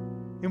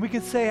and we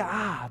can say,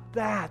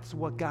 that's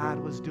what God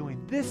was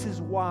doing. This is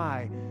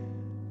why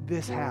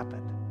this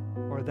happened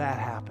or that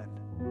happened.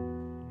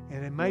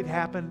 And it might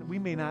happen, we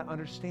may not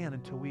understand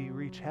until we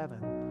reach heaven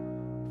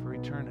for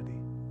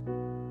eternity.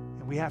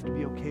 And we have to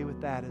be okay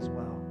with that as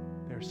well.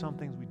 There are some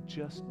things we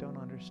just don't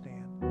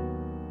understand.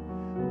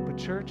 But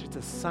church, it's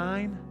a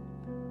sign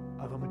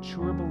of a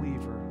mature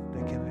believer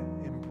that can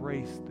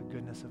embrace the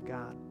goodness of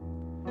God.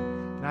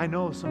 And I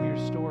know some of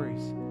your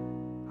stories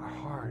are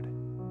hard.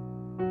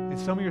 And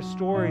some of your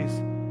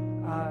stories,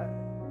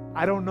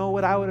 I don't know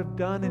what I would have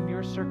done in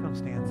your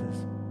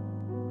circumstances.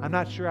 I'm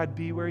not sure I'd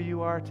be where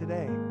you are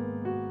today.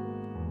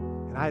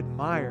 And I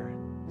admire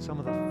some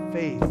of the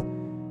faith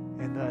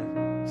and the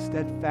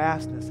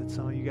steadfastness that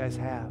some of you guys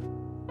have,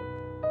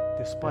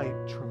 despite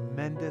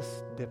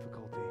tremendous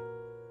difficulty.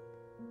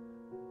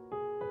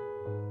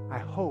 I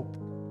hope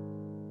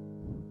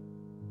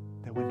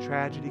that when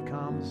tragedy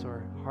comes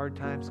or hard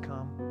times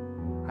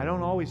come, I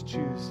don't always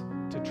choose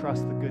to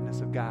trust the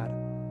goodness of God.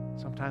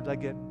 Sometimes I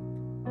get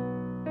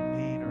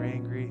mean or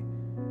angry,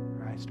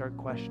 or I start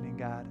questioning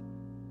God.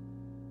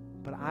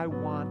 But I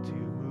want to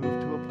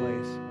move to a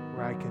place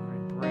where I can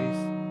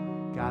embrace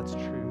God's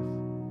truth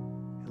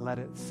and let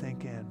it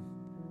sink in.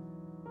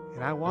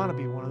 And I want to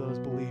be one of those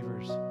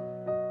believers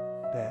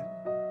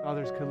that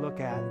others could look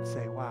at and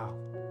say, wow,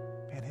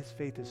 man, his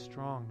faith is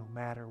strong no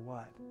matter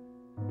what.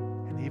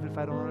 And even if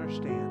I don't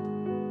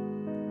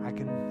understand, I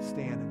can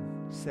stand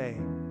and say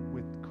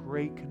with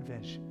great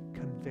conviction,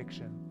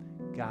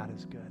 God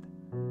is good.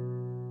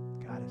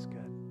 God is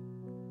good.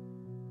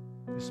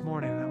 This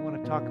morning, I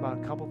want to talk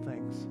about a couple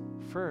things.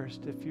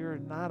 First, if you're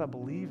not a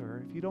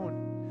believer,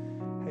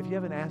 if you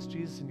haven't asked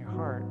Jesus in your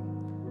heart,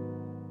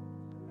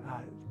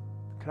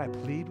 could I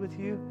plead with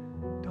you?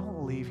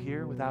 Don't leave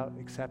here without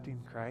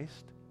accepting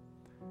Christ.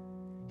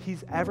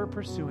 He's ever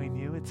pursuing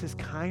you. It's his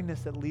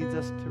kindness that leads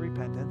us to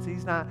repentance.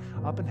 He's not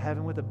up in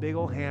heaven with a big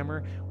old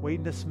hammer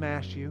waiting to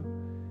smash you.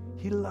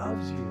 He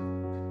loves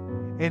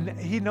you. And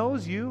he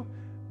knows you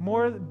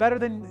better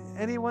than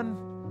anyone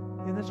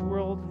in this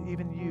world,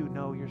 even you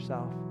know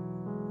yourself.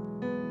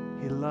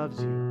 He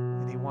loves you,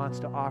 and he wants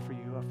to offer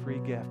you a free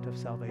gift of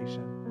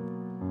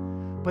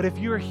salvation. But if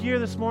you're here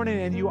this morning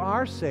and you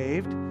are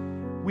saved,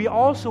 we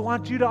also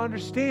want you to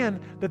understand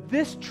that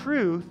this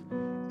truth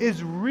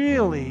is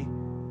really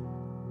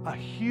a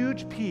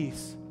huge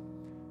piece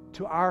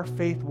to our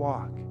faith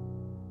walk,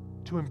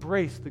 to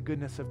embrace the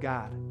goodness of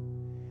God.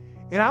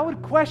 And I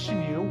would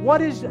question you,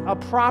 what is a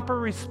proper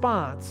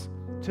response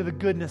to the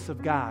goodness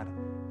of God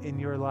in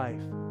your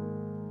life?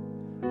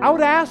 I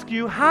would ask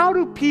you, how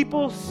do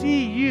people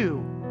see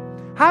you?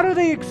 How do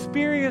they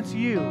experience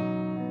you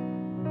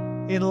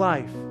in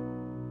life?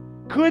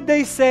 Could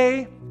they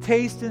say,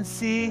 taste and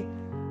see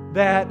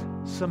that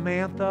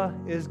Samantha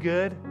is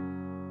good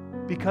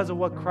because of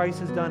what Christ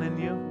has done in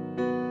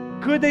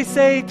you? Could they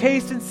say,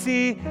 taste and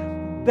see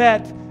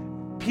that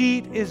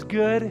Pete is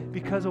good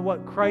because of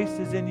what Christ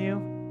is in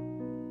you?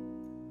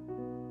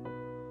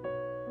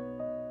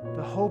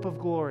 The hope of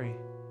glory,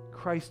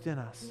 Christ in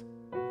us,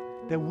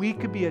 that we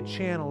could be a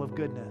channel of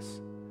goodness,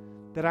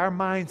 that our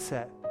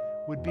mindset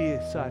would be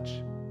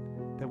such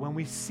that when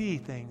we see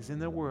things in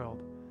the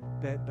world,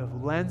 that the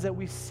lens that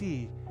we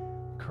see,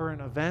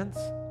 current events,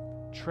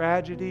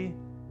 tragedy,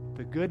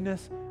 the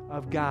goodness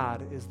of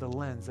God is the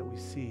lens that we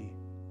see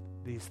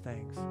these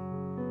things.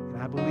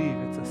 And I believe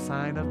it's a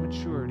sign of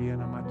maturity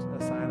and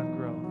a sign of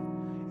growth.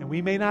 And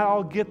we may not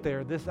all get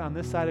there on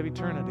this side of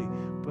eternity,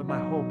 but my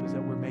hope is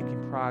that we're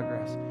making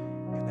progress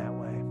in that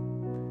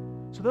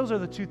way. So those are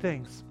the two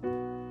things.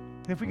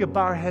 And if we could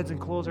bow our heads and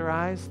close our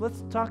eyes,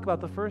 let's talk about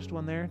the first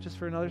one there just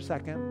for another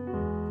second.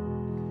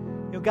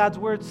 You know, God's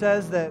word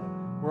says that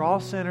we're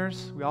all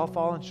sinners. We all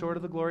fallen short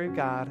of the glory of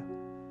God.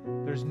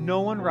 There's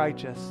no one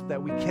righteous,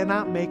 that we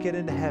cannot make it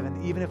into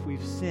heaven even if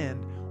we've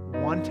sinned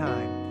one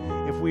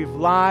time. If we've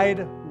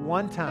lied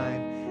one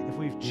time, if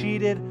we've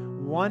cheated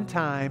one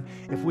time,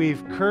 if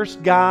we've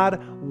cursed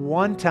God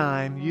one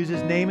time, used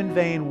his name in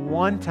vain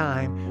one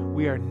time,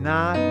 we are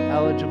not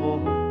eligible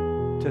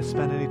to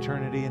spend an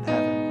eternity in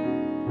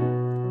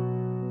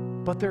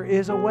heaven. But there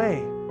is a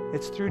way.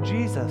 It's through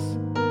Jesus.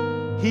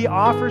 He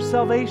offers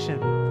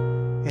salvation,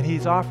 and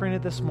he's offering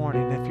it this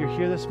morning. If you're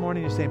here this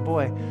morning, you're saying,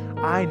 boy,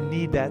 I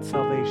need that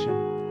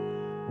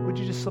salvation. Would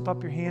you just slip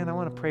up your hand? I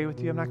want to pray with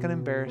you. I'm not going to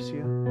embarrass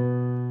you.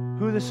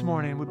 Who this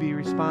morning would be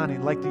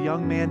responding like the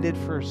young man did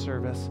first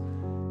service?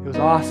 It was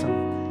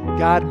awesome.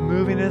 God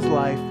moving his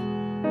life,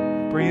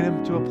 bringing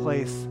him to a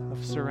place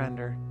of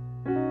surrender.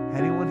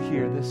 Anyone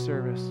here this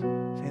service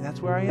saying,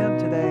 that's where I am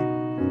today.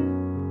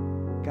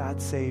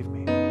 God save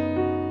me. All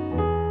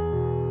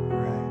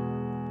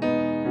right.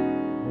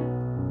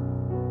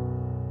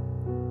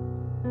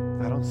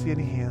 I don't see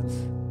any hands.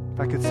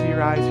 If I could see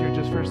your eyes here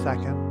just for a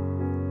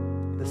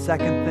second. The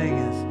second thing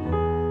is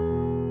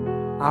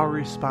our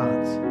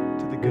response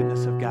to the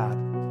goodness of God.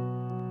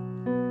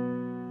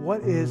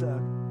 What is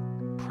a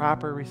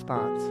proper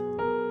response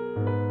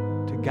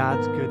to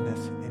God's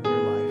goodness in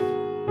your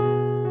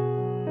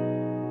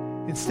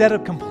life? Instead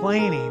of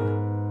complaining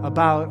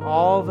about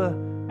all the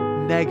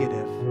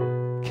negative,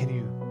 can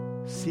you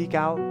seek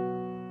out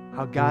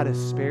how God has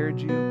spared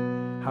you,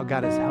 how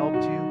God has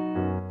helped you,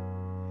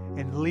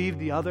 and leave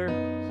the other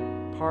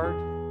part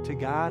to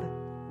God,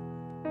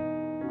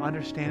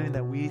 understanding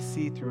that we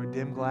see through a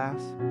dim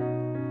glass?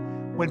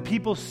 When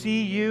people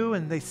see you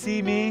and they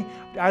see me,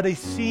 are they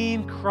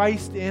seeing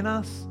Christ in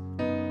us?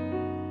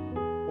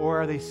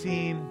 Or are they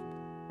seeing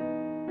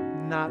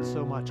not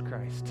so much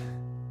Christ?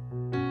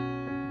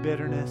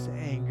 Bitterness,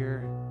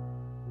 anger,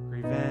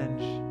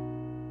 revenge,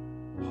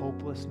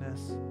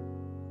 hopelessness.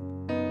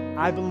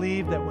 I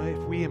believe that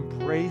if we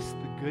embrace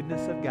the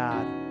goodness of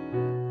God,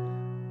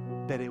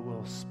 that it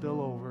will spill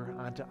over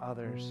onto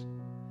others,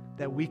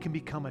 that we can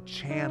become a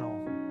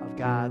channel of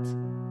God's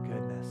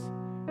goodness.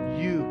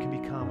 You can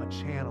become a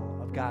channel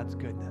of God's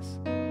goodness.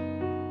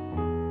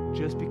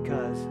 Just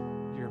because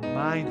your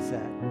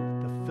mindset,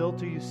 the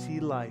filter you see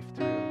life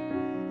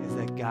through, is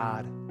that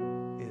God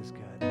is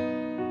good.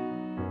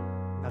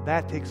 Now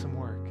that takes some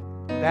work.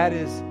 That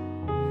is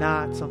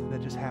not something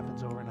that just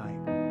happens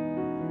overnight.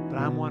 But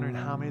I'm wondering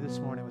how many this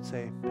morning would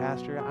say,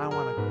 Pastor, I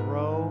want to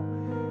grow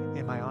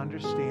in my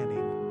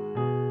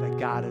understanding that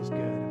God is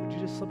good. Would you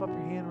just slip up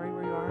your hand right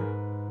where you are?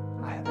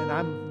 And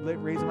I'm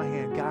raising my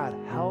hand. God,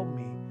 help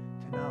me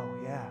to know.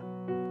 Yeah.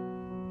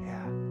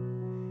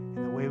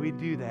 And the way we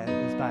do that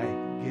is by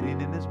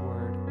getting in His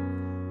Word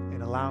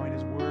and allowing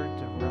His Word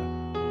to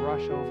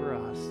rush over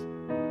us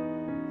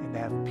and to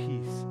have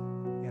peace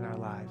in our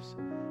lives.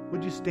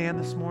 Would you stand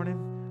this morning?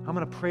 I'm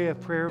going to pray a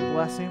prayer of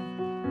blessing.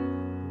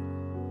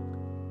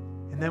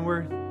 And then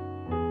we're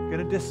going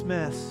to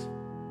dismiss.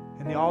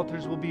 And the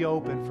altars will be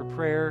open for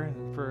prayer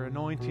and for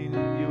anointing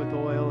you with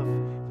oil if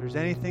there's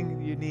anything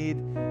you need.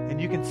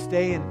 And you can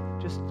stay and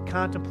just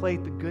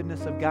contemplate the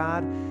goodness of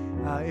God.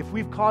 If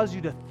we've caused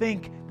you to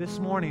think this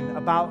morning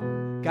about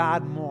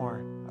God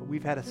more,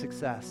 we've had a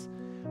success.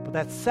 But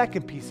that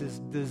second piece is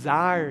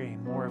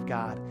desiring more of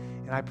God.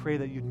 And I pray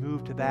that you'd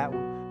move to that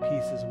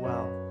piece as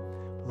well.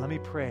 But let me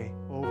pray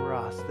over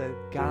us that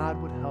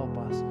God would help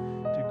us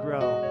to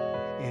grow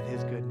in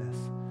His goodness.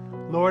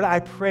 Lord, I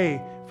pray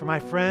for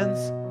my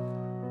friends,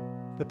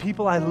 the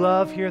people I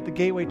love here at the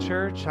Gateway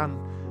Church,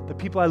 the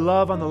people I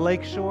love on the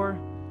lakeshore.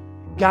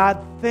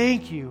 God,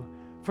 thank you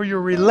for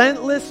your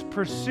relentless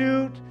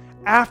pursuit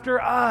after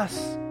us.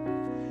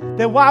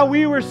 That while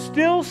we were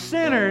still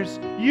sinners,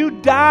 you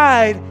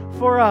died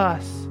for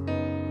us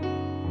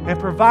and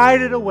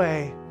provided a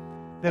way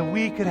that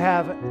we could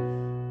have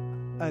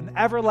an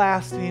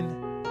everlasting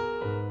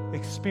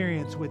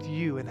experience with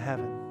you in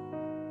heaven.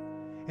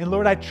 And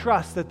Lord, I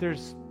trust that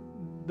there's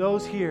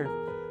those here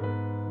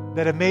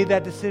that have made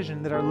that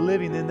decision, that are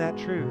living in that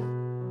truth.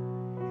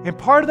 And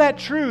part of that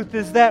truth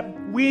is that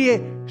we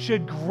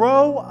should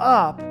grow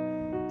up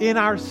in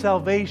our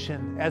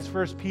salvation, as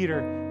 1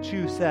 Peter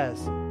 2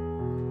 says.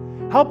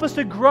 Help us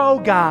to grow,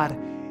 God,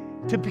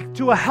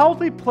 to a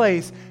healthy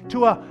place,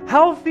 to a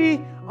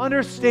healthy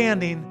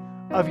understanding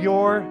of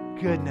your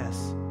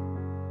goodness.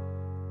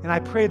 And I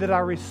pray that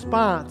our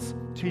response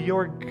to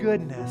your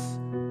goodness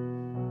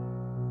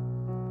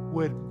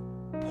would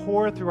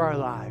pour through our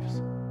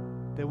lives,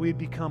 that we'd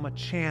become a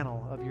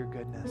channel of your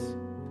goodness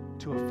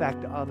to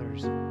affect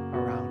others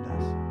around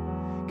us.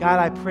 God,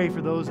 I pray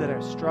for those that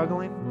are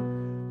struggling,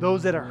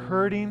 those that are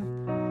hurting,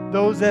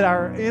 those that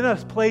are in a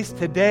place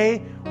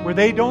today where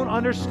they don't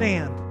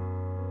understand.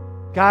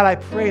 God, I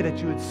pray that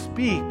you would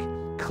speak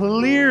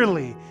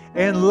clearly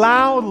and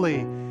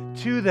loudly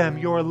to them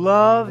your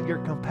love, your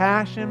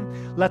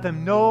compassion. Let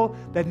them know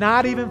that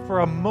not even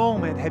for a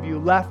moment have you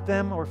left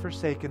them or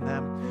forsaken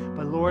them,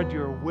 but Lord,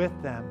 you're with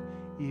them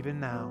even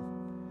now.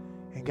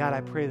 And God,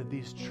 I pray that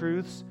these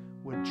truths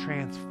would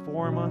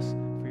transform us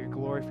for your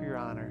glory, for your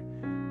honor.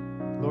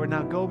 Lord,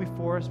 now go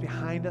before us,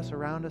 behind us,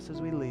 around us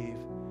as we leave.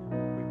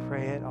 We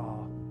pray it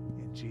all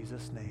in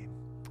Jesus' name.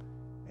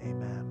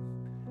 Amen.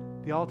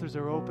 The altars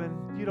are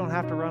open. You don't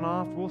have to run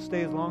off. We'll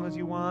stay as long as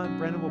you want.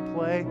 Brendan will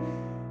play.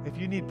 If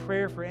you need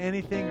prayer for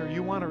anything or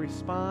you want to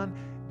respond,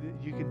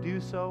 you can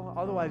do so.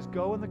 Otherwise,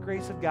 go in the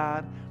grace of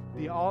God.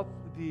 We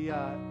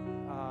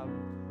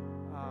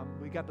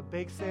got the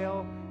bake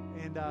sale,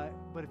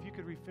 but if you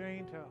could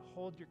refrain to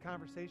hold your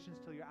conversations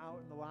till you're out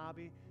in the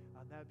lobby,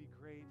 that would be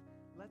great.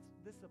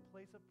 This is a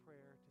place of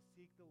prayer to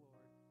seek the Lord.